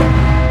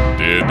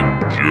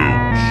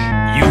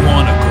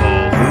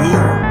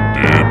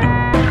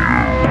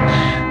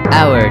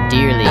Our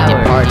dearly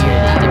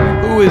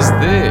departed. Who is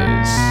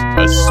this?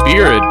 A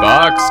Spirit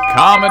Box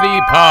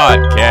Comedy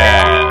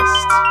Podcast.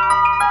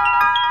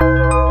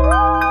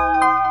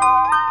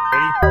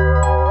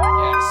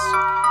 Yes.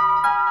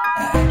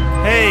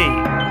 Hey,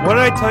 what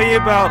did I tell you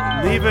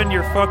about leaving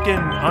your fucking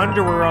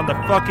underwear on the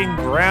fucking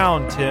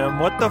ground, Tim?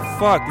 What the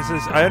fuck?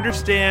 I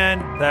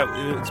understand that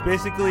it's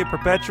basically a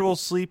perpetual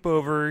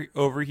sleepover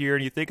over here,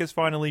 and you think it's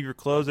fine to leave your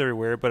clothes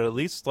everywhere, but at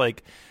least,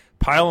 like,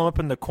 pile them up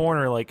in the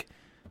corner, like,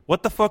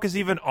 what the fuck is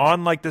even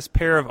on, like, this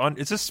pair of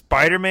is this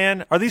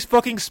Spider-Man? Are these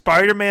fucking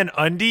Spider-Man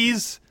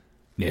undies?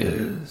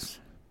 Yes.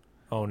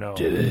 Oh, no.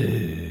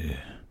 Today,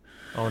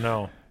 Oh,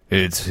 no.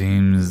 it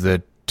seems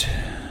that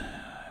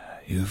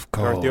you've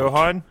Darth called.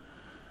 Johan?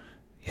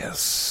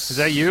 Yes. Is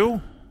that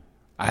you?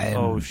 I am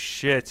Oh,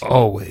 shit.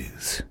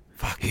 always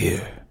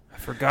here I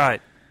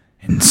forgot.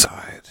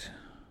 inside.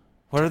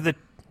 What are the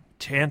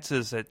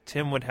chances that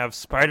Tim would have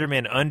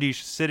Spider-Man undies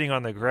sitting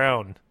on the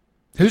ground?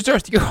 Who's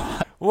Darth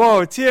Johan?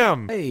 Whoa,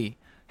 Tim.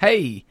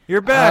 Hey,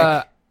 You're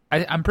back.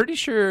 I'm pretty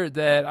sure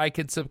that I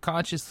could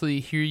subconsciously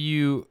hear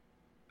you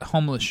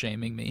homeless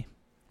shaming me.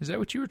 Is that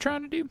what you were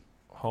trying to do?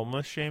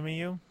 Homeless shaming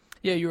you?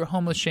 Yeah, you were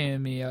homeless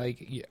shaming me.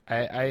 Like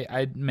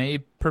I may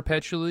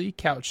perpetually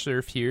couch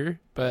surf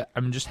here, but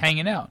I'm just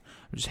hanging out.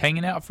 I'm just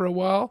hanging out for a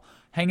while,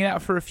 hanging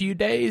out for a few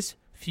days,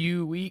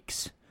 few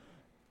weeks,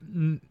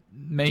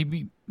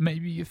 maybe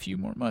a few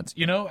more months.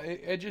 You know,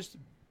 it just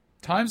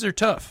times are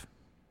tough.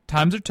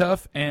 Times are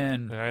tough,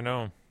 and I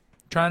know.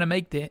 trying to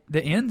make the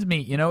ends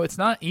meet. You know, it's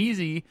not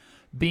easy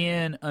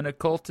being an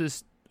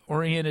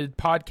occultist-oriented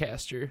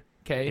podcaster,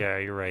 okay? Yeah,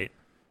 you're right.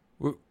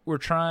 We're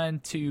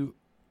trying to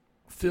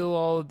fill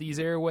all of these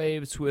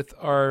airwaves with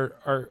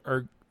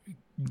our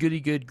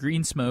goody-good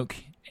green smoke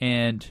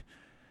and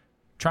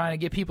trying to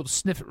get people to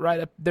sniff it right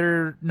up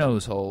their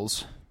nose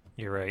holes.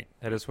 You're right.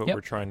 That is what Yep.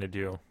 we're trying to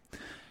do.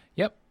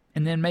 Yep.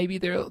 And then maybe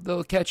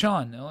they'll catch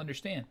on. They'll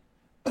understand.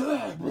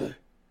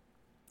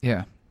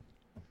 Yeah.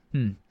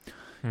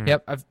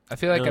 Yep. I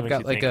feel like Really I've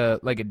got makes you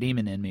like a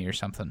demon in me or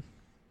something.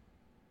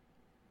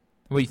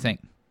 What do you think?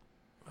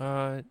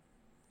 Yeah.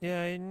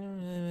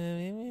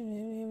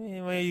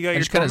 Well, you got I your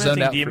just kinda zoned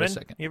tormenting out for a demon.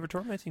 second. You have a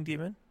tormenting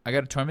demon? I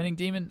got a tormenting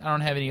demon. I don't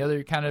have any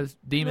other kind of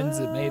demons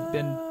that may have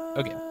been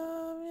okay.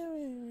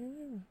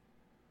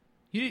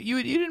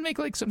 You didn't make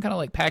like some kind of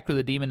like pact with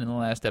a demon in the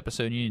last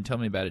episode. You didn't tell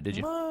me about it, did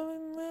you?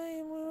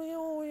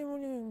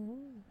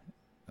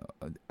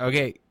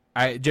 Okay.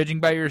 Judging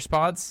by your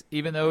response,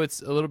 even though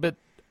it's a little bit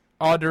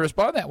odd to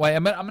respond that way,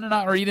 I'm gonna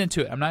not read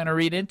into it. I'm not gonna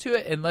read into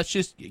it, and let's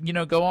just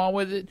go on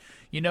with it.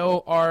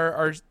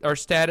 Our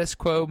status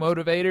quo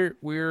motivator.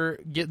 We're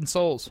getting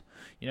souls.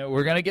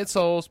 We're gonna get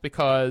souls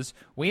because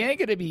we ain't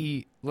gonna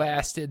be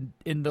last in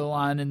the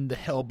line in the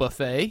hell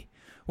buffet.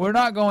 We're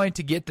not going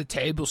to get the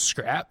table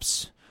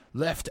scraps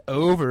left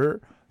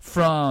over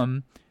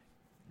from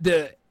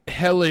the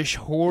hellish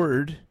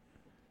horde,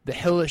 the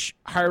hellish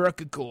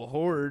hierarchical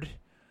horde.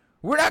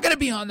 We're not going to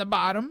be on the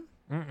bottom.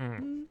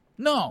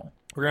 No.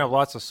 We're going to have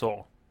lots of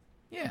soul.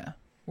 Yeah.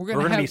 We're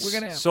gonna be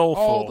have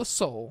soulful. all the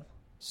soul.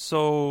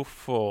 So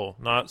full.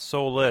 Not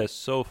soulless.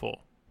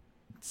 Soulful.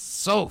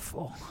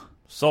 Soulful.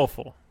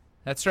 Soulful.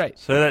 That's right.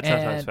 Say that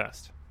 10 times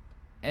fast.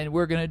 And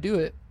we're going to do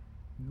it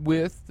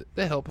with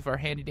the help of our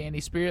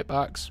handy-dandy spirit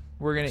box.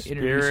 We're going to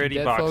introduce some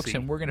dead folks,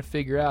 and we're going to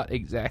figure out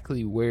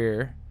exactly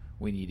where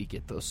we need to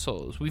get those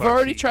souls. We've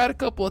already tried a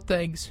couple of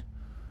things.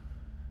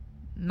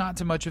 Not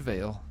to much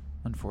avail,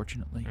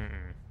 unfortunately.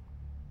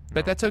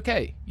 But that's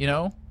okay,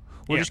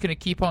 We're just going to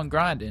keep on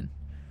grinding.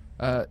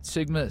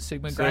 Sigma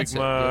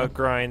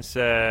Grind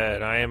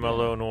said, I am a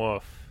lone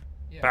wolf.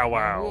 Yeah, Bow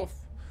wow.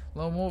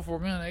 Lone wolf, we're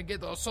going to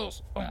get those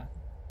souls. Bow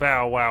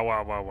wow wow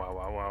wow wow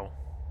wow wow.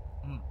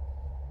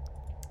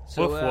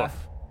 So, woof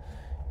woof.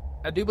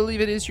 I do believe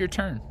it is your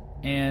turn,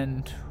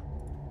 and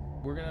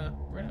we're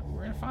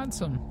gonna find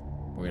some.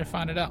 We're gonna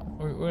find it out.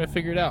 We're gonna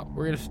figure it out.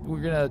 We're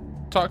gonna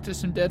talk to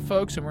some dead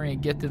folks, and we're gonna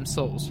get them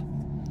souls.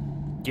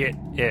 Get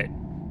it.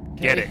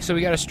 Get it. So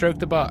we gotta stroke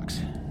the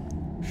box.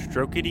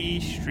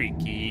 Strokety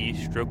streaky,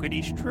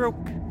 strokety stroke.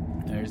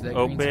 There's that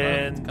green smoke. It's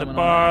Open the coming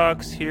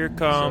box. Here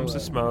comes So,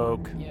 the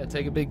smoke. Yeah,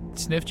 take a big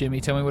sniff,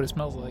 Jimmy. Tell me what it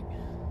smells like.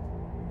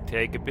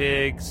 Take a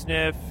big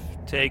sniff.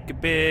 Take a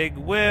big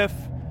whiff.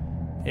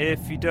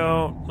 If you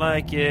don't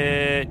like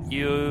it,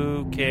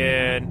 you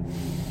can.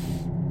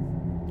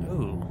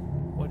 Ooh,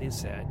 what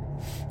is that?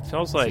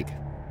 Smells like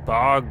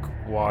bog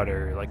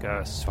water, like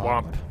a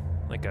swamp,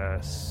 like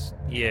a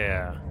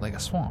swamp. like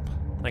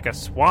a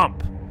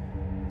swamp.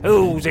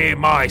 Who's in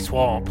my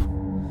swamp?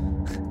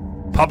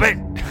 Puppet.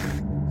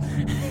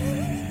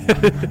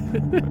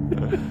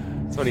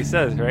 That's what he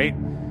says, right?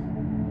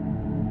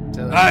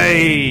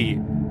 Hey,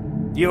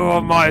 you're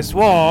in my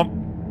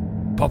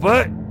swamp,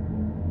 puppet.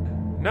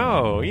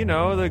 No,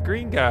 the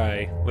green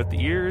guy with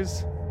the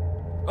ears.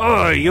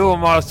 Oh, you're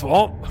in my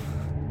swamp.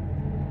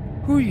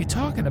 Who are you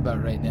talking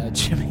about right now,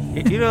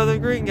 Jimmy? The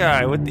green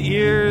guy with the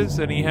ears,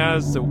 and he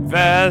has the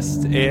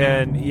vest,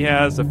 and he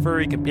has a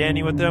furry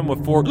companion with him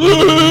with 4.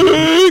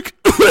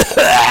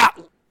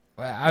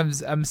 Well,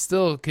 I'm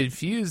still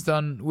confused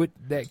on what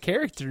that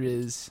character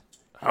is.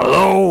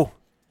 Hello?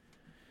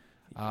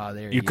 Ah,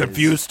 there You he is.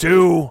 confused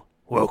too?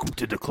 Welcome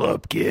to the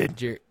club,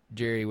 kid.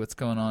 Jerry, what's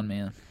going on,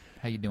 man?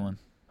 How you doing?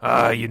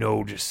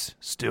 Just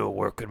still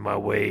working my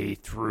way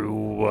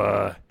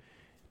through,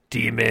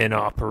 demon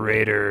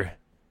operator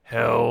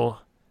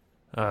hell.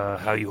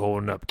 How you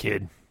holding up,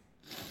 kid?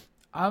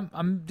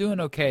 I'm doing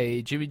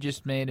okay. Jimmy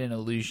just made an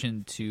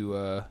allusion to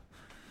a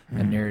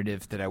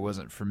narrative that I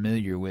wasn't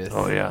familiar with.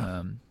 Oh,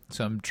 yeah.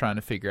 So I'm trying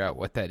to figure out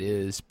what that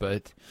is,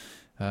 but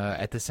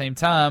at the same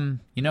time,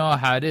 you know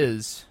how it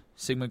is.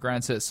 Sigma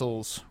Grindset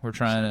Souls. We're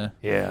trying to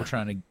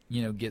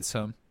get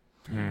some.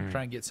 Trying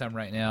to get some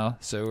right now.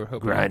 So we're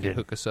hoping you can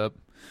hook us up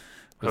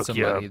with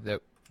somebody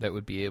that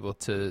would be able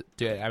to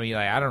do it. I mean,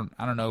 like, I don't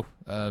know.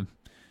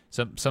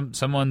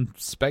 Someone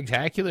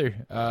spectacular.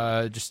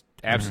 Just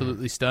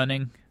absolutely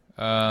stunning.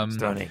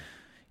 Stunning.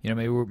 You know,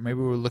 maybe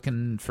we're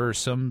looking for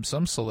some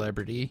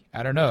celebrity.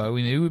 I don't know.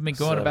 Maybe we've been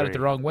going about it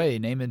the wrong way,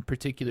 naming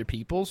particular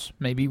peoples.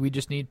 Maybe we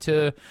just need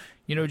to,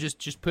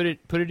 just put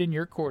it in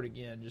your court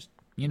again. Just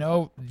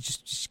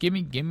give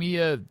me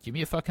a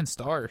fucking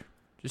star.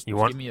 You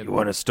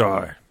want a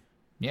star?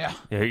 Yeah.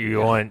 You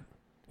want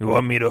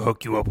me to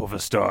hook you up with a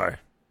star?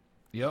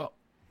 Yep.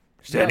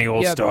 Just any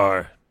old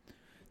star.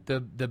 The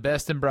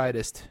best and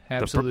brightest.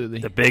 Absolutely.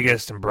 The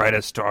biggest and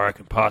brightest star I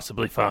can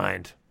possibly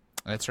find.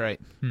 That's right.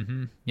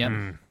 Mm-hmm.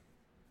 Yep.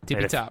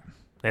 Tippy top.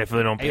 They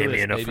definitely don't pay me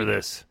A-list, enough baby. for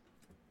this.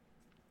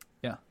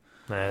 Yeah.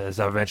 As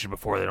I've mentioned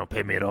before, they don't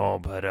pay me at all,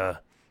 but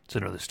it's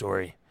another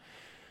story.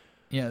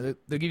 Yeah,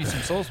 they'll give you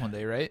some souls one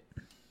day, right?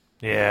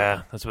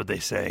 Yeah, that's what they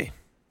say.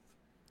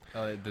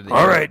 Oh,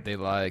 all right. They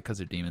lie because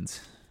they're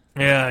demons.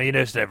 Yeah, you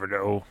just never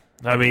know.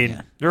 I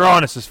mean, they're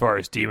honest as far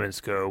as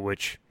demons go,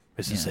 which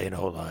isn't saying a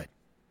whole lot.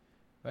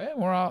 Well,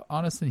 we're all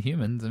honest than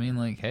humans. I mean,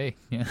 like, hey,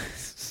 yeah.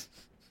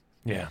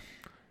 Yeah.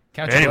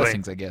 Count your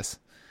blessings, I guess.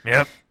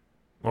 Yep.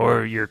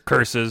 Or your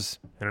curses,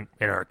 in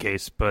our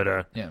case.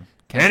 But, yeah.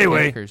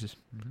 Anyway, curses.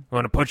 I'm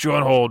going to put you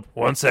on hold.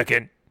 1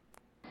 second.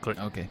 Click.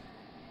 Okay.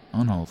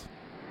 On hold.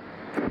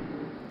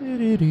 Do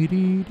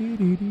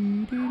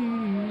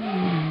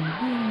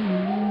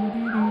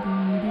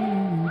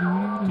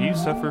you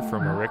suffer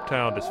from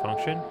erectile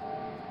dysfunction?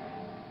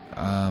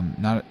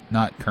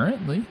 Not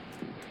currently.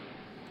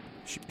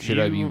 Should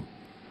I be?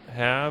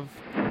 Have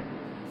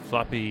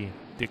floppy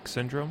dick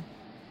syndrome?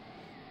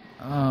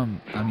 I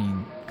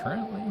mean,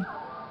 currently,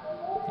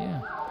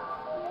 yeah.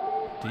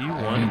 Do you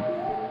want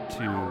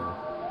to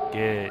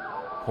get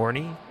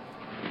horny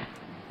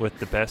with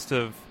the best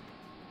of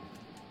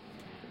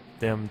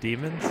them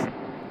demons?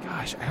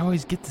 Gosh, I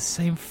always get the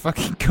same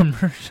fucking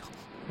commercial.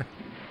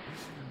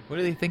 What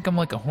do they think? I'm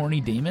like a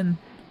horny demon?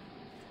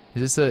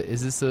 Is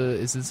this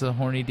a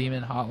horny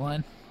demon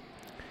hotline?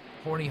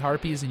 Horny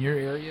harpies in your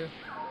area?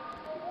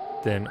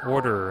 Then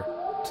order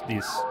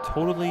this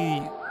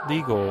totally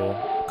legal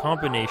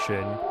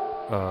combination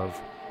of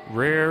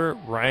rare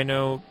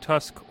rhino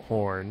tusk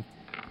horn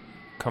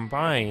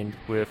combined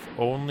with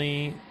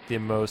only the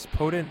most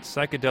potent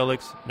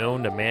psychedelics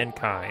known to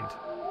mankind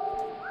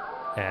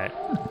at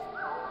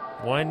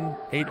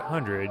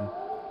 1-800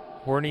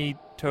 horny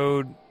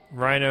toad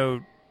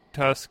rhino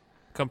tusk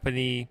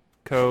company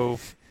co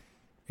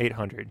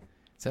 800.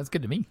 Sounds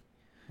good to me.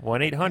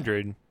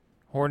 1-800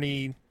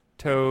 horny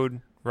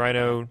toad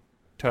rhino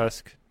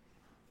tusk.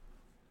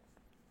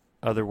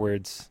 Other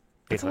words.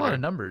 That's a lot of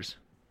numbers.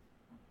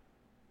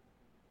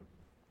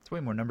 It's way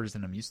more numbers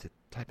than I'm used to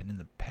typing in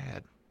the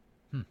pad.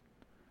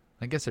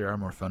 I guess there are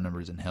more phone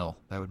numbers in hell.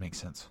 That would make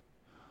sense.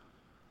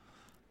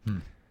 Yeah,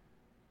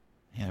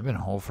 I've been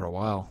in a hole for a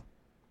while.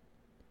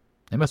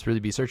 They must really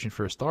be searching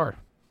for a star.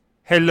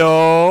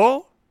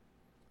 Hello?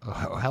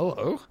 Oh,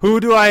 hello. Who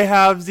do I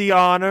have the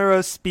honor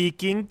of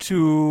speaking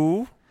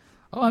to?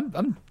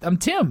 Oh, I'm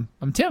Tim.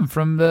 I'm Tim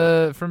from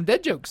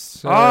Dead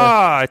Jokes.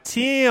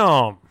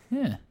 Tim.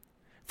 Yeah.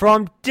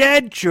 From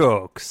Dead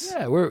Jokes.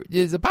 Yeah,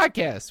 it's a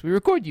podcast. We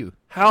record you.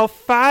 How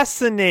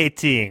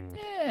fascinating.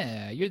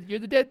 Yeah, you're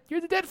the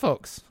dead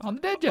folks on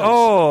the Dead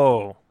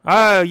Jokes.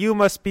 Oh, you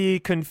must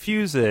be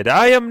confused.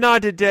 I am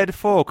not a dead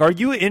folk. Are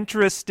you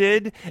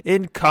interested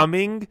in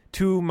coming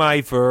to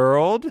my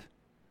world?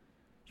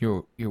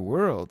 Your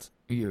world?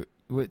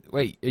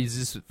 Wait, is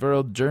this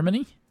world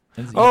Germany?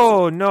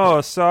 Oh,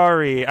 no,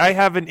 sorry. I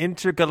have an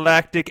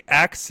intergalactic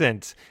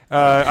accent.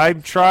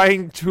 I'm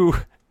trying to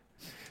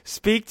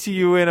speak to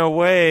you in a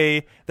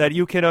way that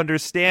you can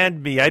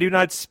understand me. I do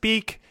not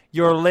speak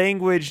your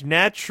language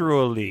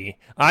naturally.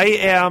 I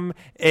am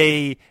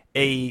a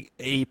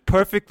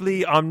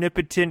perfectly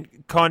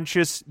omnipotent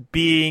conscious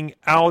being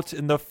out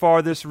in the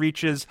farthest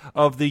reaches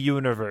of the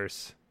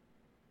universe.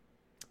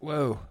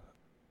 Whoa.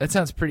 That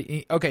sounds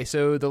pretty... Okay,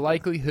 so the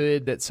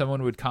likelihood that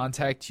someone would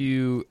contact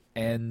you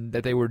and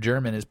that they were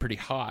German is pretty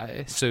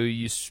high. So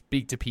you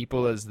speak to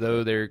people as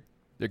though they're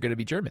going to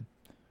be German.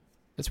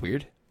 That's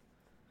weird.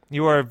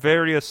 You are a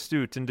very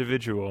astute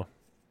individual.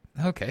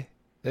 Okay.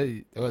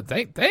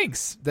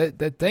 Thanks.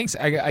 Thanks.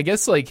 I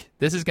guess like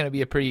this is going to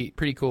be a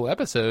pretty cool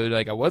episode.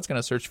 Like I was going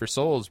to search for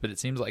souls, but it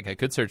seems like I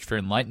could search for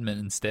enlightenment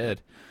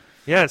instead.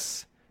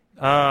 Yes.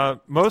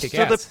 Most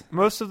Kick-ass.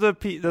 of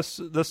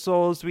the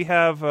souls we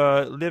have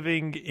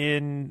living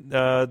in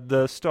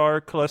the star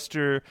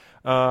cluster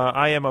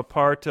I am a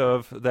part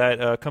of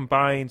that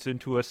combines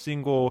into a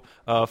single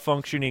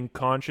functioning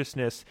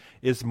consciousness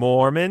is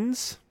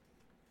Mormons.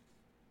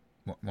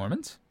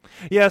 Mormons?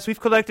 Yes, we've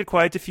collected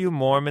quite a few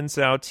Mormons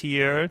out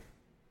here.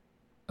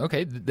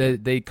 Okay,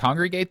 they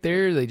congregate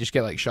there. They just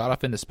get like shot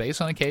off into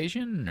space on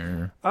occasion,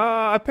 or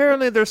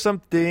Apparently there's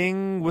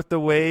something with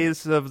the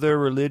ways of their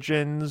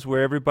religions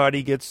where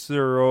everybody gets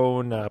their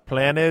own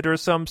planet or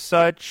some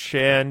such,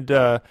 and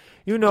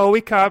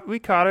we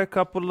caught a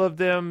couple of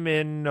them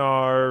in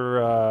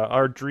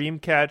our dream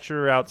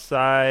catcher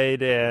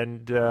outside,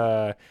 and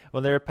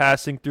when they were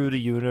passing through the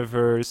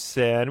universe,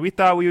 and we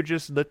thought we would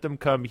just let them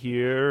come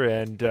here,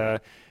 and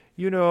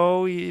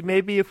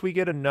maybe if we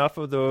get enough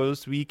of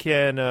those, we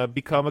can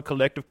become a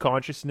collective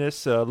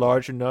consciousness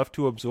large enough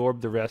to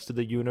absorb the rest of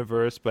the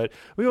universe. But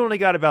we only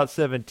got about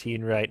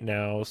 17 right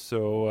now,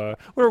 so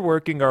we're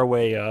working our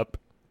way up.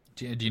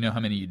 do you know how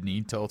many you'd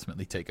need to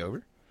ultimately take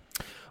over?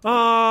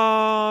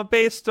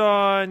 Based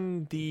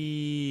on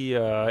the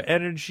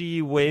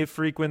energy wave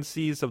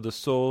frequencies of the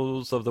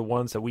souls of the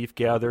ones that we've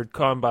gathered,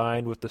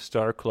 combined with the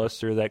star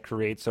cluster that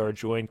creates our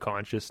joint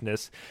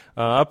consciousness,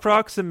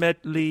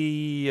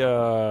 approximately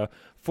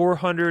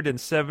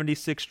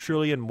 476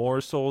 trillion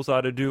more souls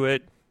ought to do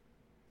it.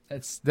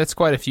 That's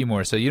quite a few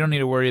more, so you don't need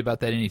to worry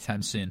about that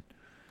anytime soon.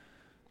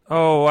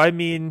 Oh, I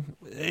mean,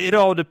 it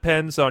all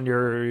depends on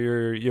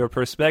your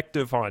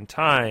perspective on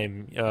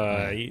time.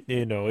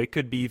 It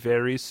could be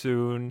very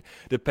soon,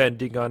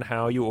 depending on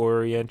how you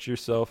orient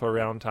yourself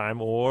around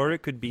time, or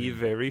it could be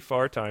very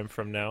far time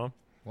from now.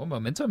 Well,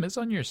 momentum is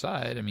on your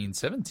side. I mean,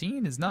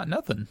 17 is not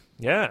nothing.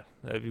 Yeah,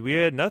 we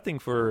had nothing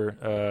for,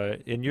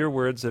 in your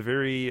words, a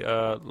very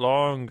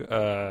long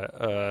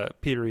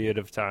period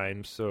of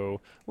time,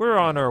 so we're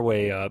on our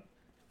way up.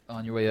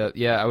 On your way up,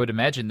 yeah, I would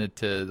imagine that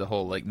the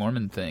whole like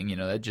Mormon thing,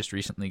 that just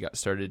recently got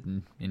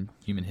started in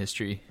human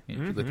history. If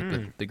you look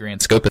at the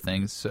grand scope of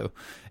things, so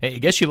hey, I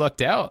guess you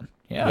lucked out.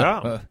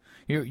 Yeah,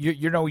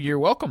 you're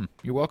welcome.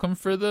 You're welcome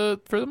for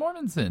the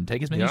Mormons. Then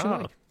take as many as you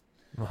like.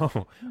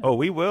 Oh,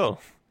 we will.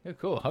 Yeah,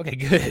 cool. Okay,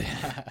 good.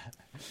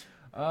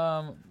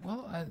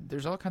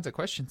 There's all kinds of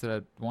questions that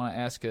I want to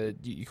ask.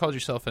 You called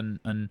yourself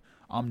an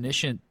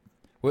omniscient.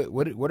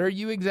 What are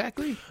you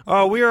exactly?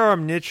 We are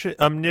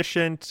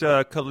omniscient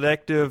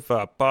collective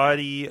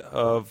body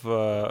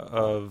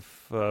of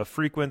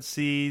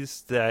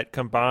frequencies that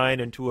combine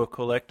into a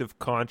collective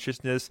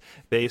consciousness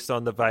based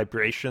on the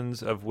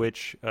vibrations of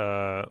which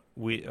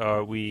we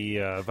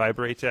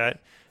vibrate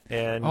at.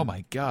 And oh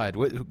my God!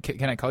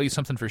 Can I call you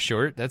something for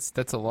short? That's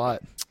a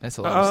lot. That's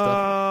a lot of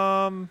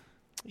stuff.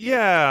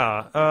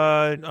 Yeah.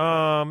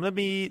 Let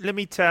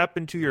me tap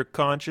into your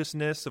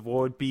consciousness of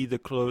what would be the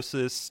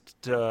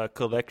closest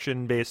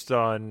collection based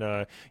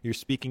on your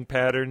speaking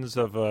patterns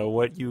of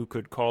what you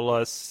could call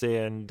us,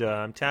 and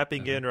I'm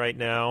tapping in right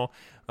now.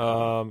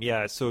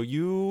 So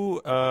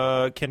you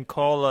can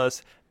call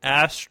us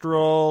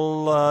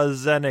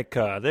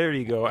AstralZeneca. There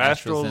you go.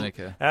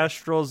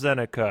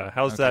 AstralZeneca.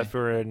 How's that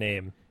for a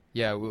name?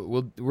 Yeah,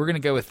 we're gonna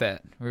go with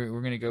that.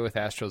 We're gonna go with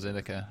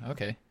AstralZeneca.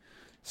 Okay.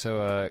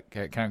 So,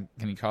 can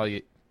you call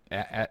you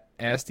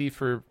Asti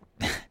for?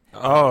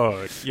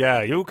 Oh,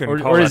 yeah, you can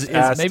call or us is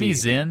Asti. Maybe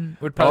Zen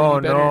would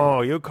probably be better. Oh,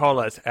 no, you call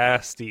us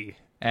Asti.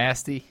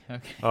 Asti?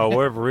 Okay. Oh,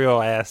 we're real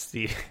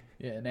Asti.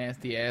 Yeah,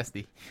 nasty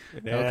Asti.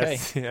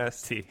 Nasty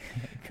Asti.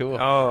 Cool.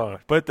 Oh,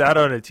 put that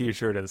on a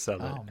T-shirt and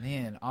sell it. Oh,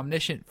 man,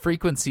 omniscient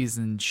frequencies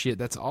and shit.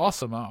 That's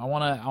awesome. I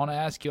wanna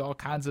ask you all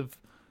kinds of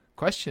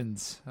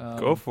questions.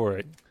 Go for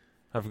it.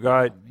 I've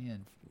got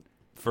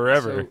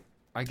forever. So,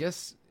 I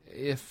guess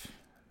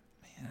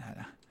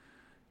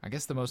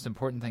the most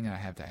important thing that I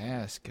have to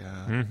ask.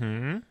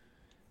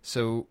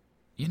 So,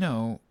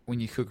 when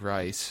you cook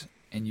rice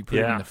and you put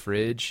it in the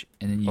fridge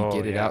and then you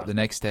get it out the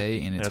next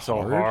day and it's That's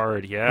hard. all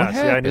hard. Yeah. What See,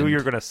 I knew happened? you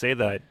were going to say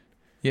that.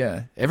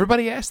 Yeah.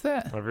 Everybody asked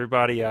that?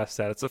 Everybody asked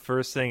that. It's the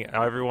first thing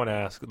everyone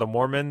asks. The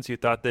Mormons, you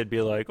thought they'd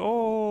be like,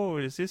 oh,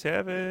 is this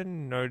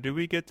heaven? Or do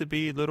we get to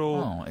be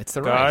little it's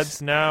the gods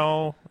rice.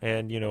 now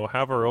and,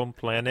 have our own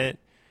planet?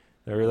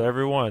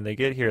 Everyone, they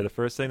get here. The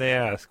first thing they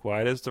ask,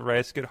 why does the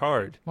rice get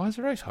hard? Why is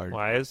the rice hard?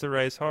 Why is the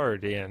rice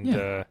hard?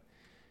 And,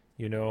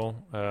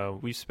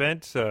 we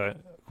spent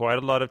quite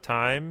a lot of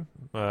time,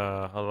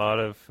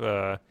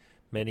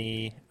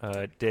 many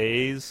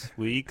days,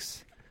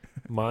 weeks,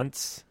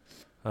 months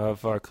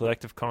of our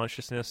collective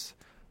consciousness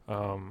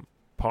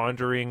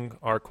pondering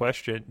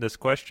this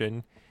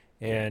question.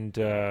 And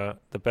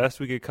the best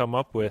we could come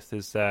up with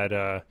is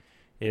that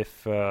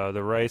if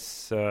the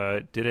rice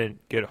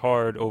didn't get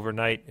hard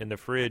overnight in the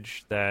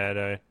fridge,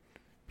 that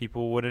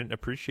people wouldn't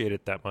appreciate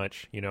it that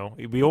much.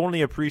 We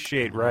only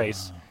appreciate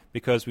rice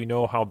because we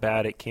know how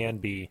bad it can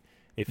be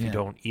if you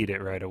don't eat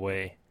it right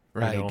away.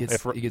 Right, know, it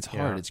gets hard.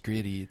 yeah. It's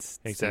gritty. It's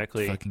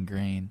Exactly. like fucking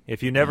grain.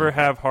 If you never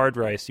have hard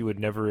rice, you would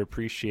never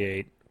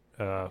appreciate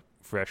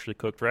freshly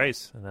cooked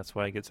rice, and that's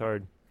why it gets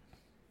hard.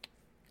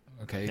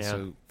 Okay, Yeah.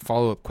 so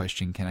follow-up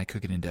question: can I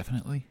cook it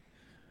indefinitely?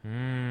 We're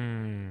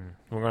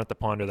gonna have to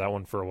ponder that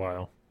one for a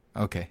while.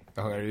 Okay,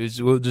 all right,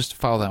 we'll just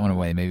file that one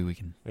away. Maybe we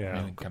can. Yeah.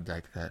 Maybe we can come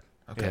back to that.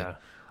 Okay. Yeah.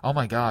 Oh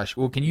my gosh.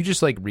 Well, can you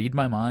just like read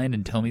my mind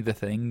and tell me the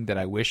thing that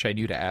I wish I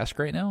knew to ask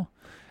right now?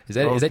 Is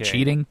that Okay.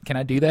 cheating? Can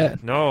I do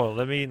that? No,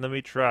 let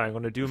me try. I'm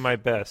gonna do my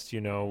best. You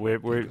know,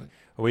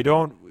 we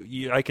don't.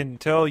 I can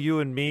tell you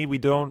and me, we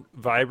don't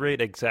vibrate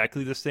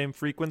exactly the same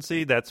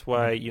frequency. That's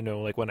why, you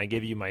know, like when I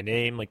give you my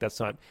name, like that's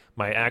not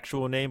my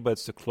actual name, but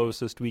it's the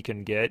closest we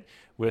can get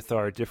with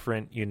our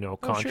different, you know,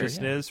 Oh, sure, yeah.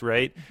 consciousness,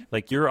 right?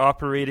 Like you're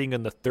operating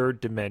in the third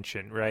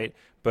dimension, right?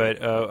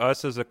 But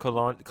us as a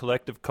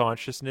collective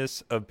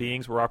consciousness of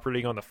beings, we're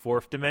operating on the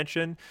fourth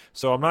dimension.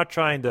 So I'm not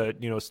trying to,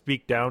 you know,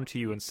 speak down to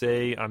you and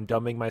say I'm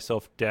dumbing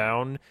myself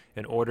down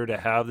in order to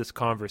have this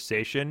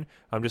conversation.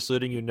 I'm just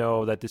letting you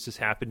know that this is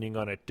happening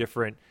on a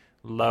different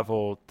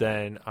level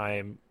than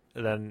I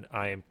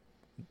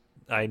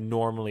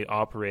normally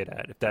operate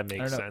at, if that I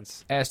makes don't know.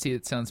 sense. Asti,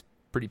 it sounds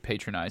pretty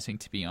patronizing,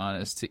 to be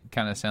honest. It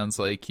kind of sounds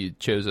like you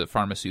chose a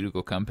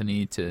pharmaceutical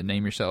company to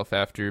name yourself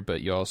after,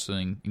 but you also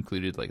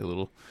included like a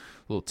little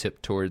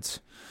tip towards,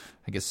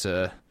 I guess,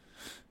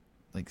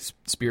 like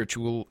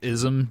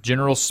spiritualism,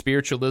 general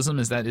spiritualism.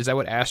 Is that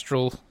what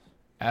astral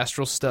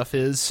stuff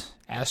is?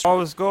 I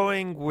was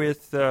going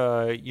with,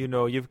 you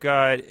know, you've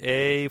got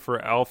A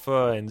for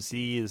alpha and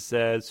Z is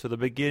Z. So the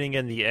beginning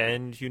and the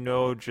end, you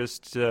know,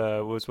 just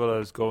was what I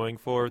was going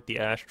for, the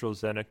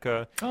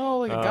AstraZeneca. Oh,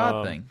 like a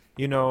god thing.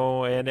 You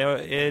know, and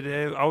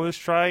I was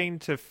trying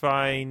to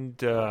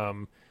find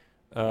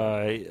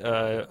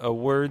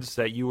words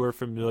that you were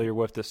familiar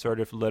with that started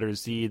with the letter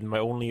Z. And my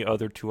only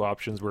other two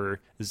options were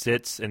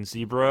zits and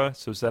zebra.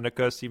 So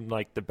Zeneca seemed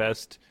like the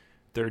best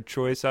third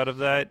choice out of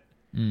that.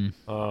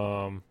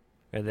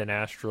 And then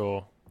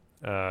astral,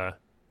 yeah,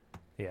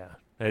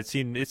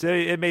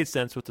 it made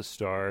sense with the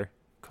star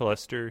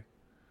cluster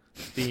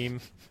theme.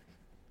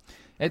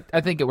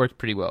 I think it worked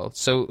pretty well.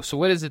 So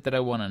what is it that I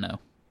want to know?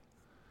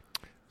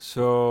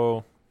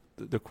 So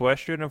the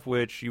question of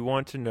which you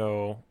want to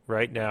know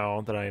right now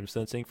that I am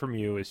sensing from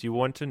you is you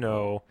want to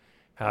know,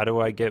 how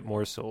do I get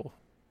more soul?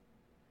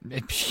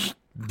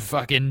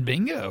 Fucking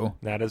bingo.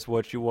 That is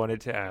what you wanted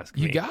to ask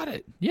me. You got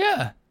it.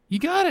 Yeah, you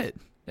got it.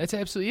 That's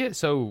absolutely it.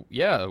 So,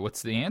 yeah,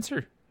 what's the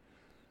answer?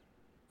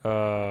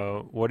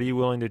 What are you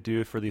willing to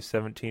do for these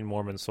 17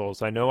 Mormon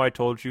souls? I know I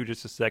told you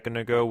just a second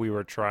ago we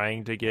were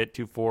trying to get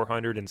to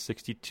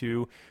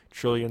 462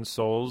 trillion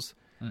souls,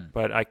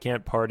 but I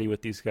can't party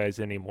with these guys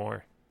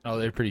anymore. Oh,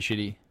 they're pretty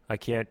shitty. I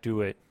can't do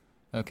it.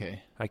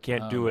 Okay. I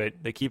can't do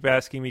it. They keep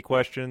asking me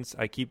questions.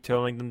 I keep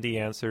telling them the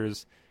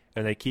answers,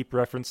 and they keep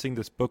referencing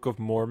this Book of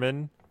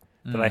Mormon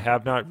that I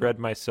have not read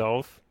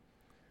myself.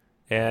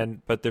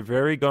 But they're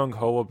very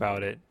gung-ho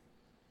about it.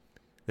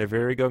 They're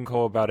very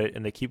gung-ho about it,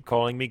 and they keep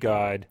calling me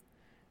God.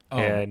 Oh,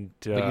 but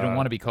you don't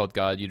want to be called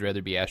God. You'd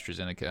rather be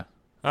AstraZeneca.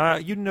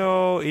 You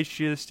know, it's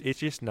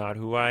just not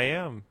who I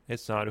am.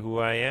 It's not who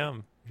I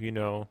am, you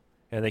know.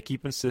 And they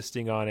keep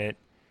insisting on it,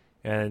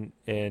 and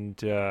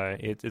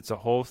it's a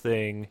whole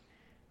thing.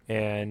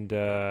 And,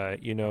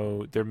 you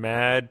know, they're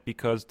mad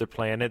because the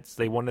planets,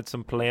 they wanted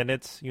some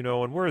planets, you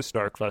know, and we're a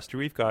star cluster.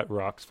 We've got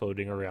rocks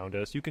floating around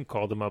us. You can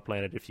call them a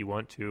planet if you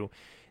want to.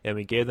 And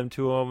we gave them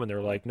to them, and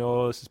they're like,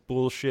 no, this is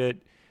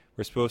bullshit.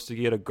 We're supposed to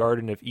get a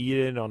Garden of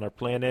Eden on our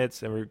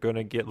planets, and we're going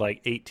to get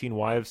like 18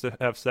 wives to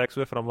have sex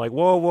with. And I'm like,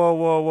 whoa, whoa,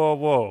 whoa, whoa,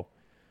 whoa.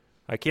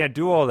 I can't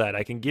do all that.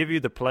 I can give you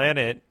the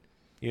planet,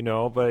 you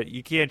know, but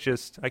I can't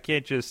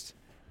just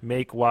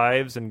make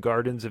wives and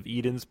gardens of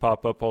Edens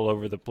pop up all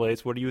over the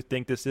place. What do you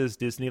think this is,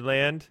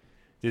 Disneyland?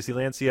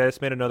 Disneyland? See, I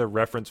just made another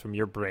reference from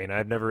your brain.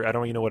 I don't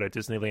even know what a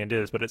Disneyland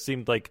is, but it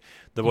seemed like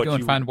Go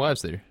and find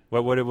wives there.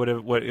 What it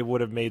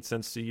would have made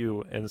sense to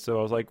you. And so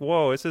I was like,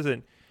 whoa,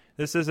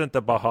 this isn't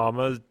the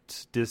Bahamas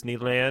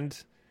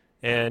Disneyland.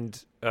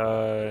 And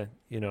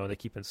you know, they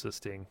keep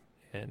insisting,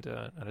 and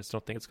I just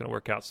don't think it's going to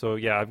work out. So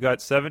yeah, I've got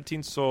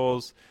 17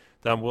 souls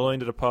that I'm willing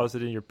to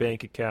deposit in your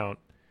bank account,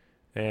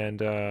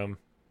 and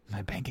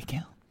My bank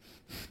account.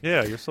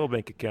 yeah, your soul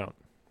bank account.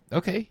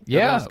 Okay. Yeah.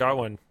 Everyone's got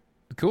one.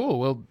 Cool.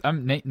 Well,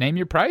 name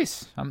your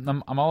price.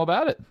 I'm all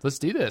about it. Let's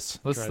do this.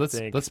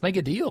 Let's make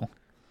a deal.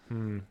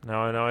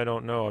 Now I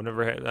don't know.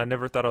 I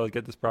never thought I would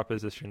get this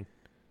proposition.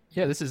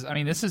 Yeah, this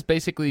is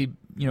basically,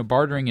 you know,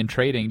 bartering and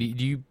trading. Do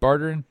you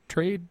barter and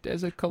trade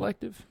as a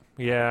collective?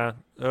 Yeah,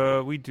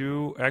 we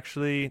do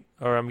actually.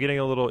 Or I'm getting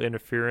a little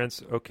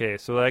interference. Okay,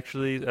 so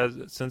actually,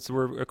 since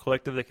we're a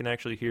collective that can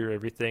actually hear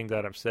everything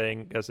that I'm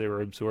saying as they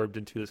were absorbed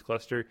into this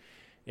cluster,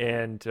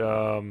 and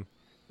so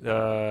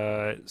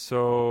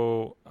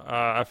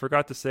I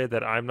forgot to say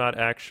that I'm not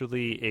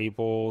actually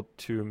able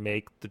to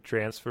make the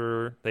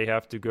transfer. They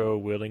have to go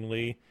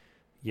willingly.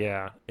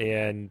 Yeah,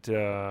 and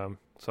so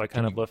I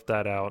kind of left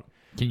that out.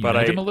 Can you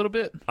nudge them a little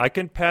bit? I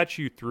can patch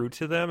you through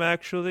to them,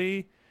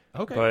 actually.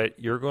 Okay. But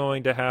you're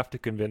going to have to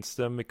convince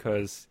them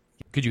because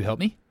Could you help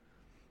me?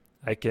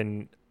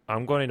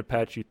 I'm going to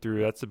patch you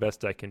through. That's the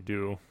best I can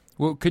do.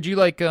 Well, could you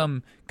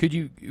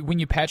when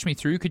you patch me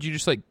through, could you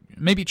just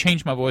maybe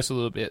change my voice a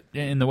little bit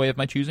in the way of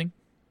my choosing?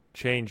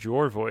 Change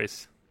your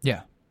voice?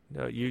 Yeah.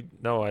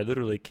 No, I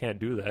literally can't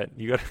do that.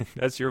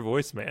 That's your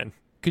voice, man.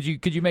 Could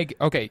you make,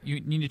 okay,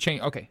 you need to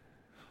change, okay.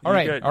 All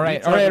Why do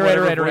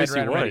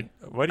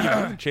you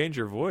need to change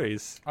your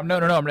voice? No,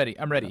 I'm ready.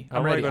 I'm ready.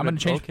 I'm going to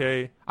change.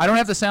 Okay. I don't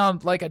have to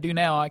sound like I do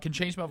now. I can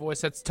change my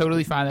voice. That's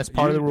totally fine. That's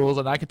part of the rules,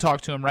 and I can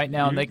talk to them right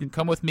now, and they can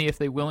come with me if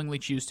they willingly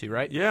choose to,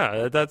 right?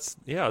 Yeah, that's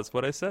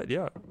what I said,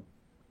 yeah. All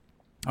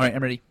right,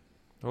 I'm ready.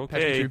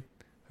 Okay.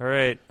 All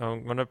right,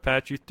 I'm going to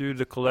patch you through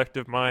the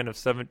collective mind of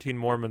 17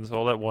 Mormons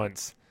all at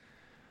once.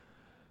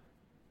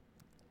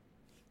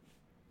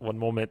 One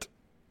moment.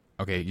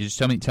 Okay, you just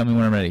tell me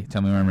when I'm ready.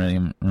 Tell me when I'm ready.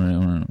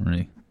 I'm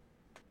ready.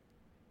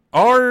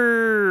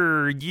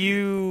 Are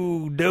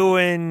you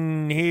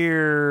doing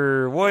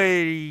here? What?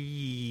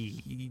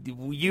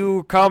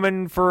 You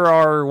coming for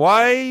our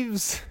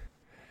wives?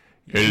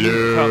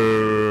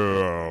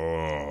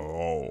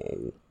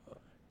 Hello.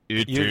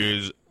 It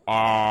is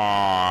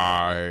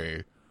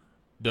I,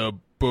 the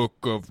Book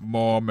of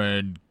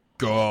Mormon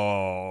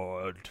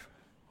God.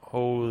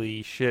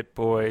 Holy shit,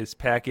 boys.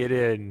 Pack it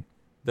in.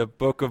 The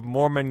Book of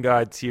Mormon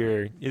God's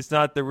here. It's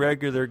not the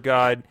regular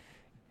God.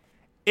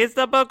 It's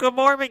the Book of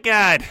Mormon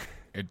God.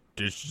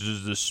 This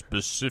is the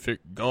specific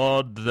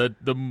God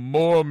that the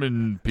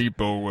Mormon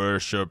people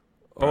worship.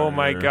 Oh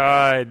my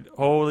God.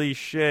 Holy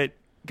shit.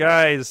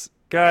 Guys,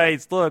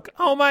 look.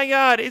 Oh my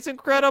God. It's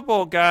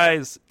incredible,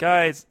 guys.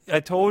 I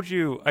told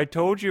you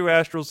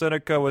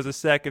AstraZeneca was a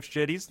sack of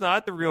shit. He's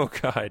not the real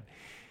God.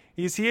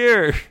 He's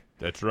here.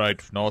 That's right.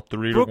 Not the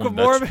real Book one. of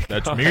Mormon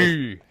That's God.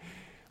 me.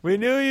 We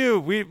knew you.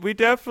 We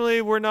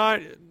definitely were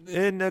not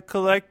in a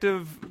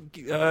collective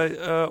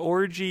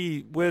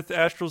orgy with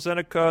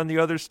AstraZeneca and the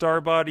other star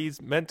bodies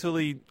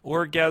mentally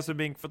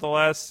orgasming for the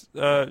last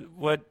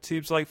what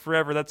seems like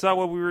forever. That's not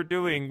what we were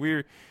doing.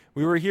 We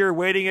were here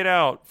waiting it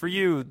out for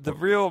you, the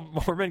real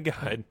Mormon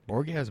God.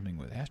 Orgasming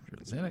with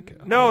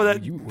AstraZeneca? No, Were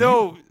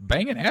you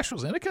banging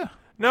AstraZeneca?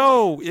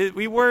 No,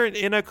 we weren't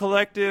in a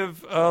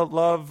collective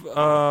love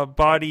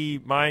body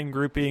mind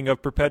grouping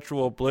of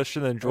perpetual bliss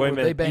and enjoyment.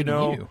 Or were they banging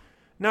you?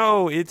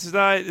 No, it's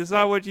not. It's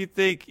not what you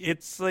think.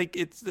 It's like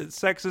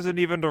sex isn't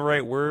even the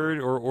right word,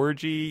 or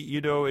orgy.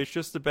 It's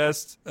just the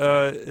best.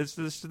 It's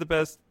just the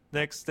best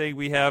next thing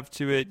we have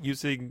to it,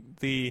 using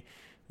the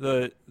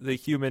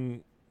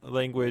human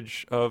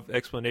language of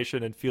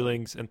explanation and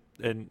feelings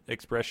and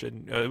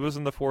expression. It was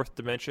in the fourth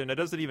dimension. It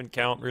doesn't even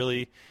count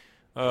really.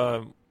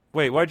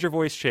 Wait, why'd your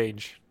voice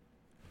change?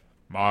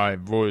 My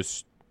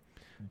voice.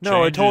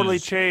 No, it totally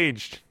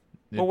changes. changed.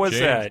 What was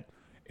that?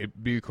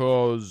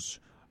 Because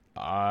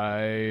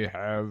I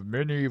have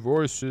many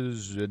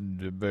voices and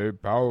very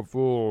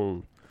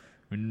powerful,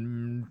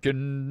 and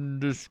can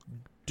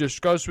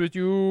discuss with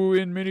you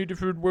in many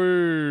different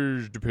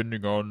ways,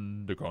 depending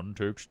on the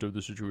context of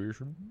the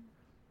situation.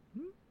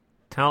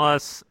 Tell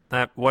us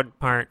that one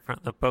part from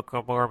the Book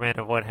of Mormon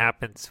of what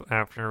happens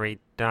after we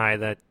die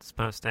that's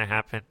supposed to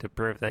happen to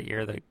prove that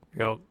you're the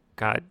real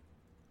God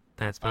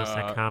that's supposed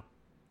to come.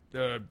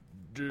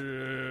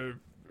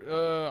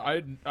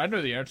 I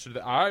know the answer to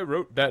that. I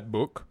wrote that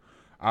book.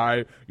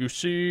 You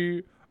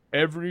see,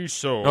 every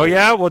soul. Oh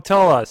yeah, well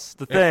tell us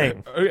the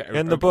thing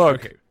in the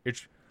book. Okay.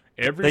 It's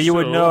every that you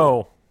would soul-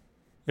 know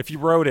if you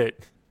wrote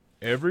it.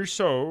 Every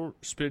soul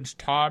spends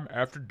time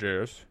after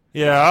death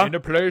Yeah. in a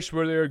place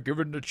where they are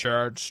given the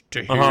chance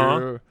to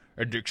hear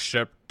and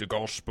accept the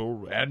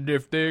gospel. And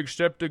if they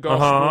accept the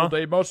gospel,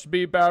 they must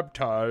be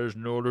baptized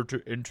in order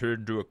to enter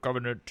into a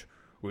covenant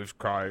with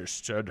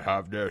Christ and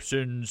have their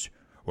sins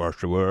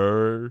washed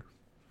away.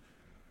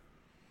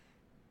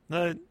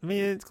 I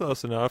mean, it's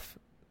close enough.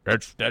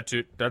 That's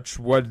it. That's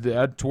what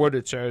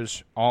it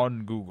says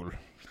on Google.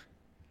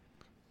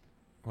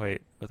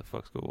 Wait, what the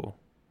fuck's Google?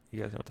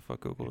 You guys know what the fuck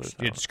Google is?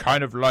 It's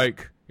kind of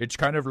like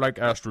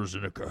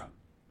AstraZeneca.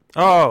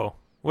 Oh,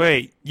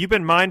 wait, you've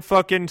been mind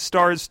fucking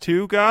stars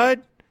too,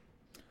 God?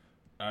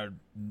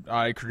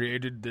 I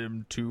created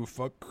them to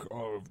fuck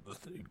all of the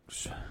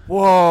things.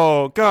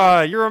 Whoa,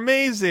 God, you're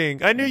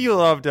amazing. I knew you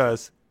loved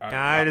us.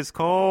 God is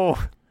cool.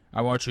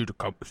 I want you to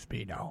come with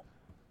me now.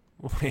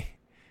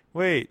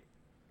 Wait.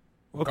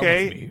 Come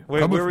Okay, with me. wait,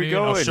 Come where with are we me and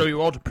going? I'll show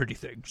you all the pretty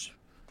things.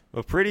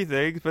 Well, pretty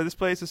things, but this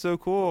place is so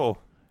cool.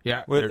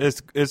 Yeah, Wait,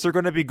 is there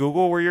going to be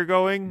Google where you're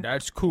going?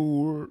 that's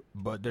cool,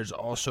 but there's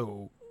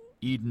also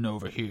Eden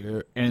over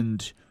here,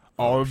 and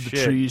all of the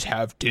shit. trees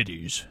have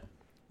titties.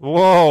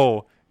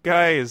 Whoa,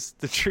 guys,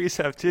 the trees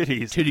have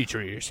titties. Titty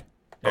trees.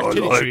 There's Oh,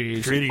 titty Lord,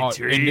 trees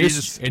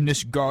titty in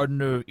this garden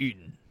of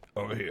Eden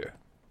over here.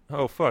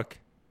 Oh, fuck.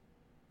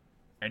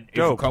 And if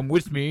Dope. you come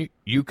with me,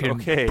 you can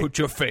Okay. put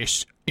your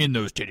face in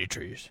those titty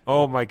trees.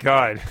 Oh, my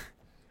God.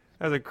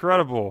 That's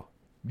incredible.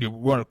 You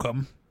want to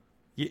come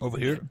over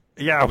here?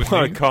 Yeah, I With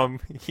want me? to come.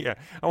 Yeah,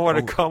 I want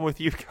to Oh. come with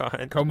you,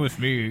 God. Come with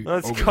me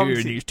Let's over come here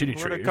to in these titty I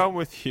want to trees. come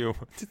with you.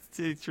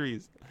 Titty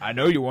trees. I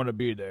know you want to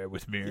be there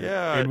with me.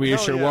 Yeah, And we hell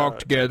shall yeah. walk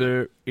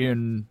together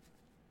in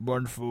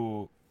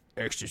wonderful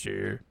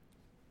ecstasy.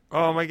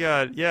 Oh my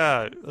god,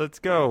 yeah, let's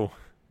go.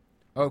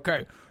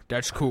 Okay,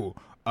 that's cool.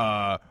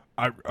 All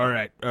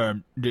right.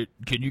 Can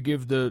you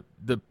give the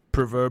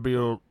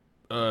proverbial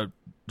the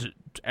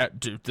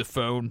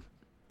phone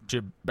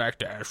back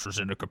to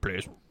AstraZeneca,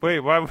 please? Wait,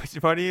 why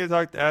do you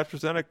talk to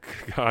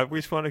AstraZeneca? God, we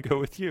just want to go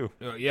with you.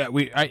 Yeah,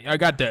 I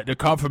got that. The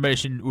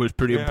confirmation was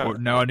pretty Yeah.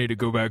 important. Now I need to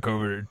go back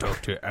over and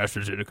talk to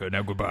AstraZeneca.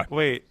 Now goodbye.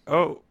 Wait,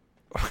 oh.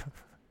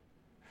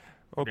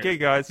 Okay,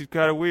 guys, it's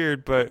kind of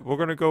weird, but we're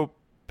going to go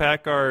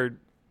pack our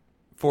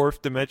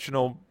fourth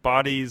dimensional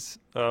bodies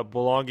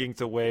belongings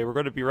away. We're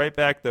going to be right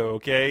back, though,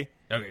 okay?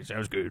 Okay,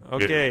 sounds good.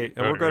 Okay,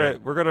 Yeah.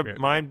 and we're gonna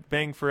mind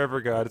bang forever,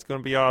 God. It's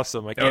gonna be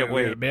awesome. I can't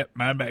wait. Yeah,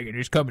 mind bagging.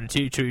 He's coming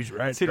to T2's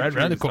right City around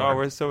the Trees. corner. Oh,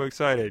 we're so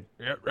excited.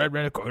 Yeah, right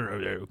around the corner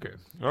over there. Okay.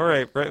 All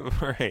right.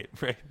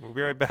 We'll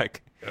be right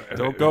back.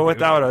 Don't go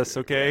without us,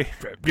 okay?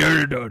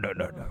 No.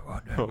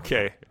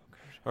 Okay.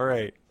 All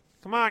right.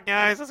 Come on,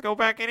 guys, let's go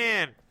back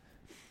in.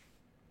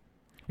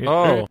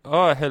 Hello.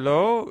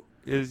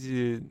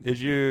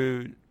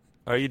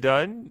 Are you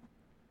done?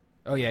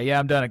 Oh yeah,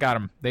 I'm done. I got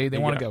them. They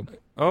want to go.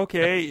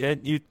 Okay,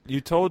 and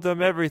you told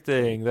them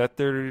everything, that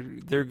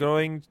they're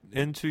going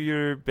into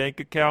your bank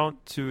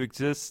account to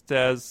exist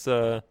as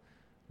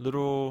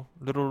little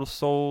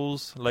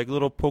souls, like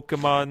little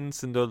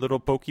Pokemons and the little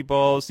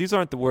Pokeballs. These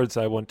aren't the words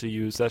I want to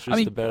use. That's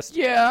just the best.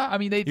 Yeah, I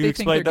mean they think they're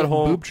explained that getting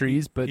whole- boob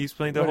trees, but You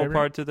explained the whole whatever.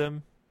 part to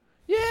them.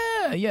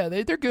 Yeah,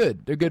 they're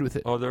good. They're good with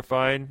it. Oh, they're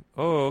fine.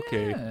 Oh,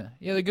 okay.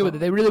 Yeah, they're good with it.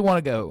 They really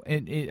want to go,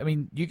 and I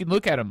mean, you can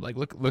look at them, like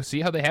look, see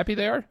how they happy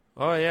they are.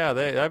 Oh yeah,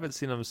 I haven't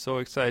seen them so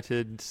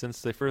excited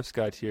since they first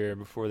got here.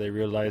 Before they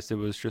realized it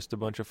was just a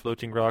bunch of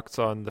floating rocks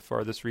on the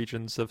farthest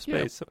regions of Yeah.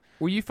 space.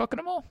 Were you fucking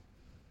them all?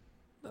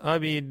 I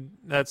mean,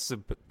 that's the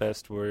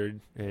best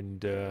word,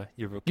 and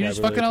your vocabulary. You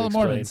just fucking to all the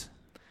explain. Mormons.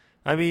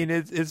 I mean,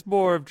 it's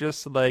more of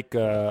just like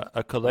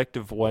a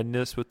collective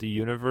oneness with the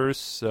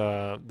universe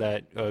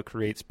that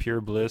creates pure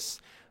bliss.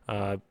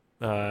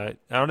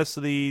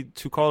 Honestly,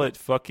 to call it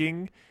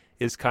fucking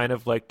is kind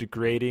of like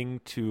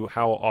degrading to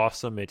how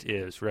awesome it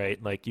is,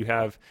 right? Like you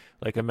have,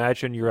 like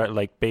imagine you're at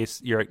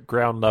you're at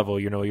ground level,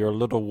 you're a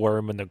little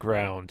worm in the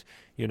ground.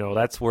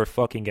 That's where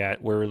fucking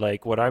at. Where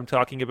like what I'm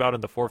talking about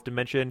in the fourth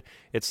dimension,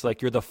 it's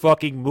like you're the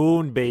fucking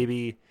moon,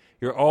 baby.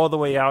 You're all the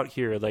way out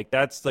here. Like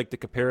that's like the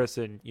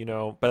comparison,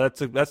 but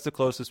that's the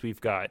closest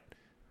we've got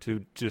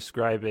to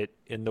describe it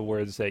in the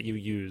words that you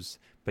use.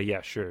 But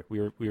yeah, sure.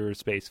 We were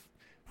space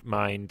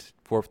mind,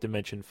 fourth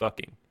dimension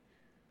fucking.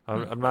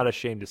 I'm not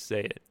ashamed to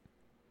say it.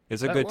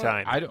 It's a good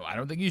time. I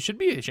don't think you should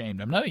be ashamed.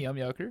 I'm not a yum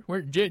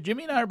yucker.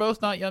 Jimmy and I are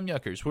both not yum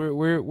yuckers.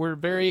 We're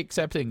very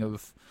accepting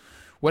of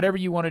whatever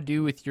you want to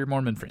do with your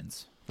Mormon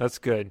friends. That's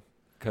good,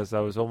 because I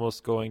was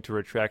almost going to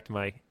retract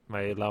my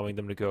allowing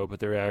them to go,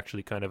 but they're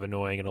actually kind of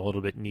annoying and a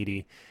little bit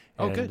needy.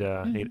 Oh, And,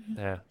 good.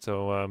 yeah.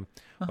 So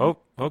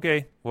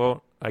okay.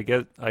 Well, I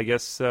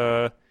guess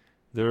they're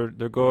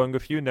going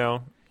with you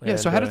now. Yeah.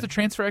 So And, how does the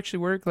transfer actually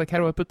work? Like, how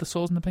do I put the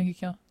souls in the bank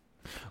account?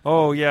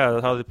 Oh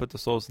yeah, how they put the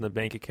souls in the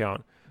bank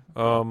account.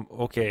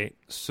 Okay,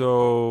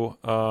 so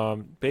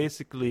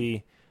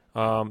basically,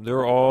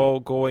 they're all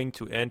going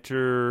to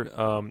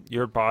enter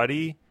your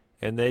body,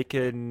 and they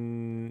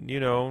can,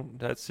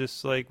 that's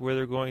just like where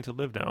they're going to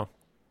live now.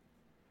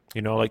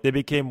 Like they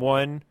became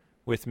one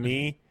with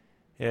me,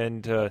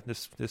 and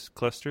this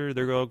cluster.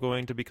 They're all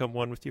going to become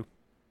one with you.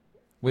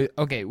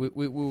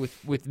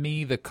 With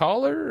me the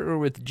caller, or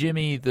with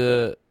Jimmy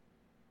the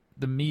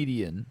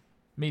medium?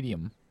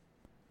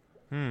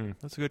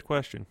 That's a good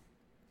question.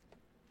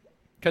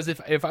 Because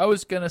if I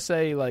was gonna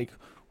say like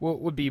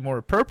what would be more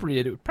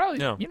appropriate, it would probably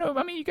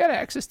you got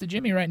access to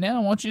Jimmy right now.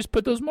 Why don't you just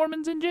put those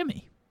Mormons in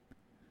Jimmy?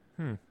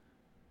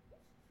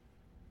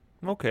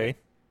 Okay.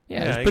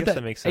 Yeah, I just put guess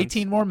that makes sense.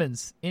 18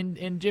 Mormons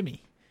in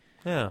Jimmy.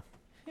 Yeah.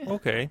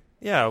 Okay.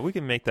 Yeah, we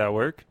can make that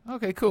work.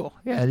 Okay, cool.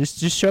 Yeah, just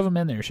shove them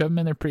in there. Shove them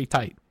in there pretty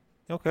tight.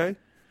 Okay.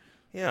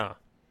 Yeah.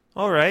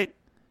 All right.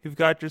 You've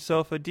got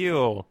yourself a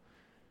deal,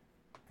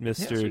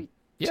 Mister. sweet.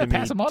 Yeah, Timmy,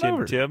 pass 'em on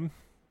over. Tim.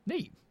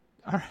 Neat.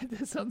 All right,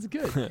 that sounds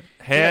good.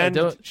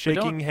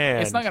 Shaking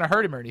hand. It's not gonna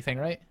hurt him or anything,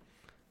 right?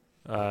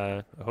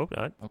 I hope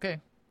not. Okay.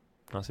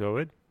 I'll see what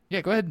would.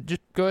 Yeah, go ahead.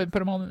 Just go ahead and put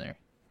them all in there.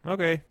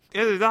 Okay.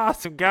 This is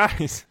awesome,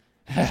 guys.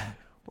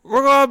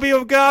 We're gonna be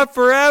with God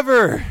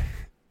forever.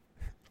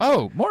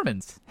 Oh,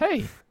 Mormons.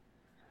 Hey,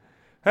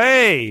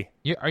 Hey.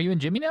 are you in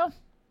Jimmy now?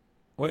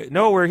 Wait.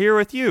 No, we're here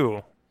with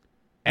you.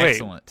 Wait.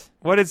 Excellent.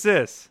 What is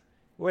this?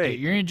 Hey, Wait.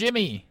 you're in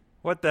Jimmy.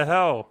 What the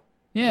hell?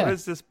 Yeah. What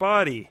is this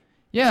body?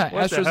 Yeah,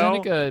 What the hell?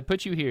 AstraZeneca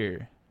put you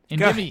here in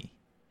God. Jimmy.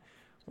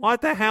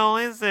 What the hell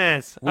is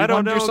this? We I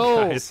don't want your know,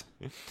 souls.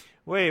 guys.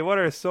 Wait. What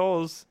are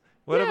souls?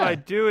 What am Yeah. I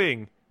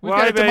doing? We've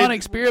Why got a am I-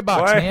 demonic spirit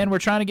box, why- man. We're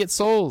trying to get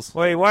souls.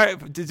 Wait, why?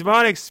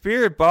 Demonic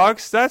spirit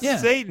box? That's Yeah.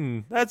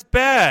 Satan. That's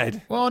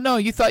bad. Well, no,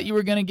 you thought you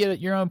were going to get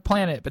your own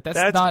planet, but that's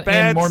That's not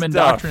bad in Mormon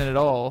stuff. doctrine at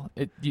all.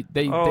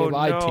 They Oh,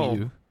 lied no. to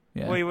you.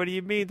 Yeah. Wait, what do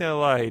you mean they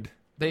lied?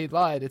 They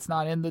lied. It's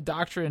not in the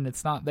doctrine.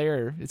 It's not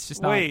there. It's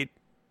just not. Wait,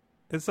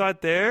 it's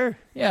not there?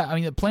 Yeah, I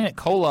mean the planet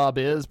Kolob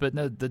is, but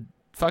no, the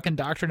fucking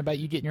doctrine about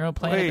you getting your own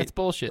planet, Wait. that's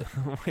bullshit.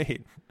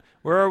 Wait,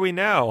 where are we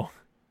now?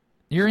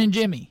 You're in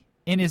Jimmy,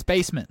 in his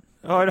basement.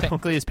 Oh, I don't.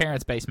 Technically his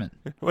parents' basement.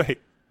 Wait.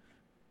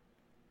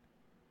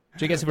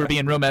 So I guess if we're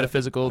being real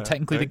metaphysical,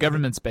 technically the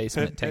government's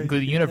basement, technically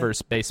the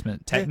universe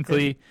basement,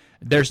 technically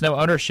there's no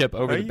ownership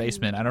over the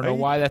basement. I don't know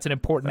why that's an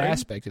important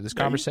aspect of this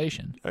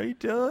conversation. Are you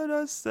telling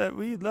us that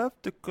we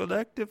left the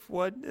collective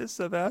oneness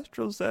of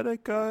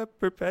AstraZeneca,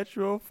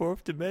 perpetual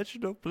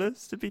fourth-dimensional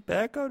bliss to be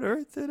back on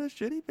Earth in a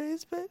shitty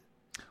basement?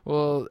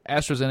 Well,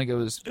 AstraZeneca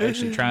was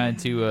actually trying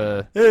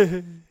to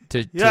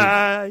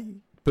Yeah.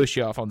 push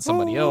you off on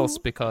somebody else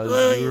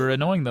because you were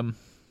annoying them.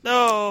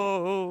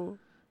 No.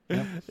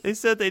 Yep. They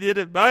said they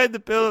didn't mind the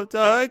pillow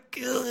talk.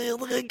 Well, they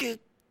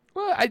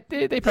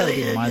probably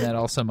didn't mind that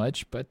all so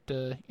much, but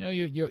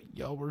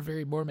y'all were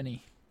very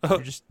Mormon-y.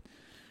 Oh.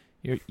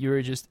 You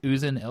were just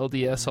oozing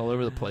LDS all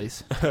over the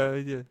place,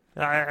 Yeah.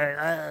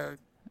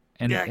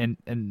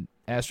 and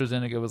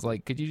AstraZeneca was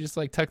like, "Could you just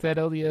like tuck that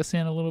LDS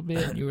in a little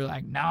bit?" And you were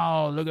like,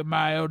 "No, look at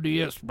my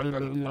LDS."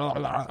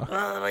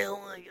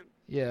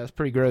 Yeah, it's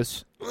pretty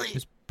gross.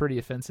 It's pretty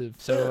offensive.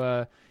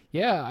 So,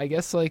 yeah, I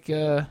guess like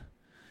you're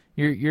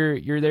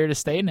there to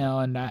stay now,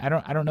 and I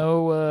don't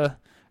know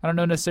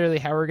necessarily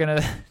how we're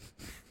gonna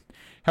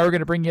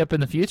bring you up in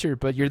the future,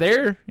 but you're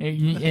there,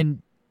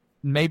 and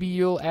maybe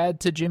you'll add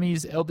to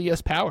Jimmy's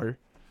LDS power.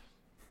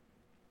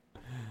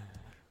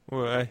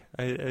 Well,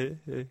 I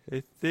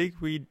think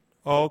we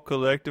all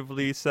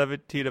collectively,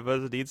 17 of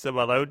us, need some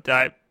alone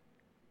time.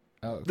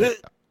 Oh, okay.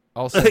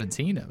 All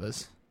 17 of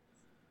us.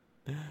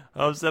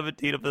 All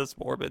 17 of us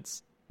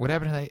Mormons. What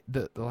happened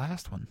to the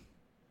last one?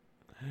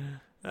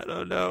 I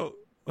don't know.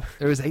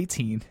 There was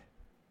 18.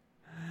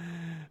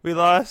 We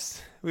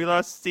lost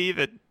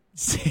Stephen.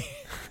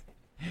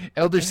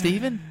 Elder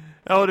Stephen?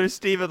 Elder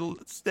Stephen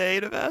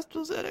State of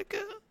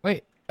AstraZeneca.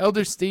 Wait,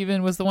 Elder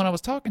Stephen was the one I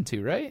was talking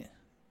to, right?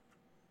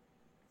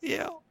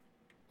 Yeah.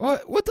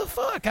 What the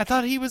fuck? I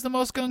thought he was the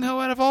most gung-ho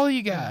out of all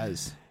you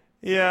guys.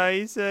 Yeah,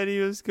 he said he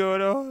was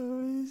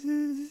going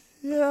to...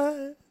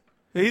 Yeah.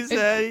 He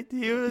said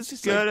he was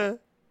gonna...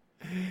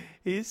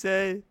 He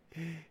said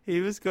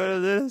he was gonna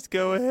let us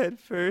go ahead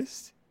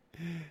first,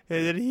 and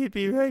then he'd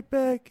be right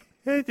back.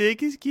 I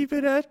think he's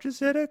keeping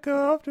AstraZeneca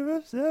off to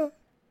himself.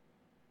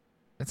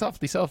 That's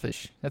awfully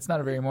selfish. That's not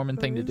a very Mormon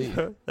thing to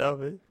do.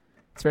 Selfish.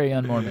 It's very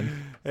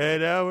un-Mormon.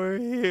 And now we're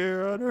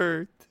here on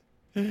Earth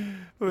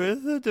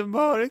with a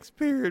demonic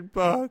spirit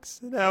box.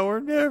 And now we're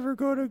never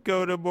going to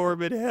go to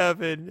Mormon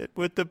heaven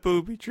with the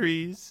booby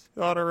trees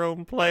on our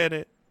own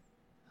planet.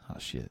 Oh,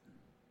 shit.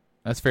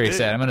 That's very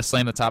sad. I'm going to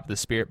slam the top of the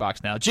spirit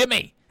box now.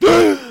 Jimmy!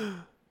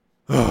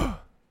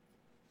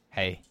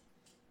 Hey.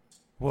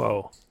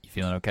 Whoa. You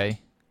feeling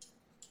okay?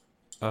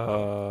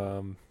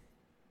 I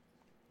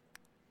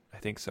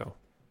think so.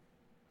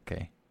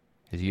 Okay.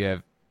 Because you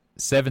have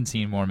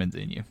 17 Mormons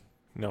in you.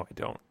 No, I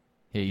don't.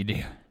 Yeah, you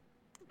do.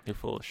 You're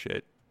full of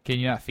shit. Can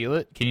you not feel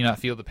it? Can you not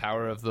feel the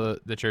power of the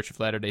Church of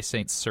Latter-day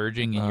Saints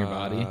surging in your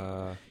body?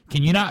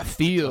 Can you not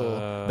feel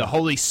the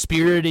Holy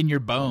Spirit in your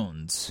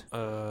bones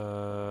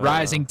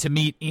rising to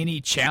meet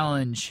any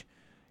challenge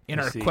in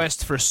our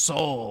quest for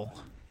soul?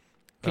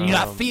 Can you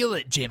not feel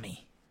it,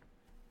 Jimmy?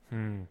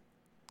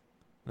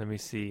 Let me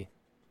see.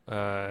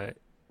 Give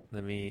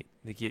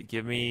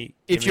me...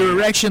 If your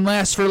erection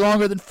lasts for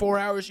longer than 4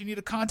 hours, you need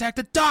to contact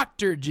a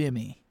doctor,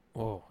 Jimmy.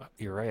 Whoa,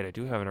 you're right. I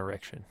do have an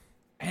erection.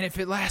 And if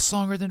it lasts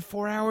longer than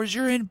 4 hours,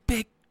 you're in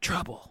big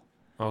trouble.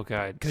 Oh,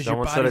 God. Because your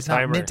Someone set a body's not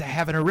timer. meant to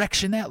have an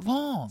erection that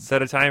long.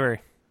 Set a timer.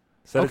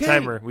 Set Okay. a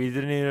timer. We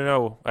didn't even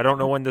know. I don't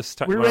know when this...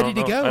 We're ready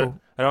to go.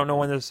 I don't know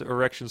when this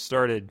erection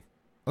started.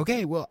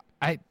 Okay, well,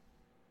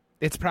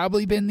 it's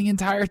probably been the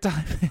entire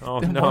time Oh,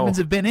 the no. Mormons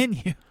have been in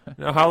you.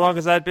 Now, how long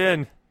has that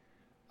been?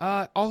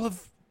 All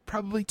of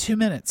probably 2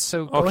 minutes.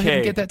 So go ahead Okay.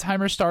 and get that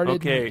timer started.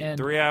 Okay, and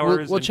 3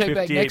 hours We'll and check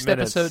back 58 next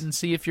minutes. episode and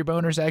see if your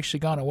boner's actually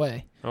gone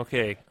away.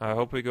 Okay, I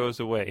hope it goes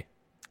away.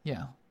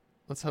 Yeah,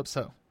 let's hope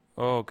so.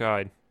 Oh,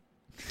 God.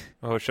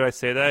 Oh, should I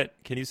say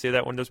that? Can you say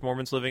that when there's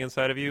Mormons living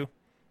inside of you?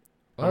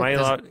 Am I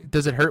allowed...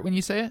 Does it hurt when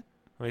you say it?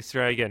 Let me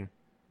try again.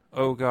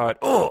 Oh, God.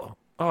 Oh,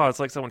 it's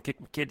like someone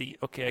kicked my kidney.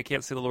 Okay, I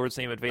can't say the Lord's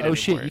name in vain Oh, anymore.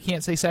 shit, you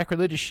can't say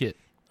sacrilegious shit.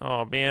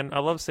 Oh, man, I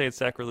love saying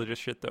sacrilegious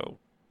shit, though.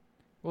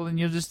 Well, then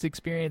you'll just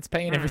experience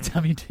pain every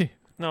time you do.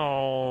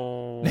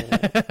 No.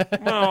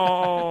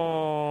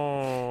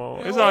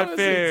 No. It's not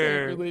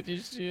fair.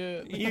 Sacrilegious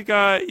shit. You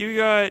got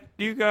an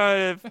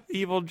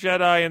evil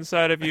Jedi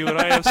inside of you, and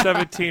I have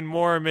 17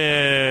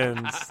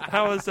 Mormons.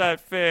 How is that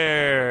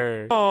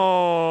fair?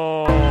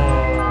 Oh.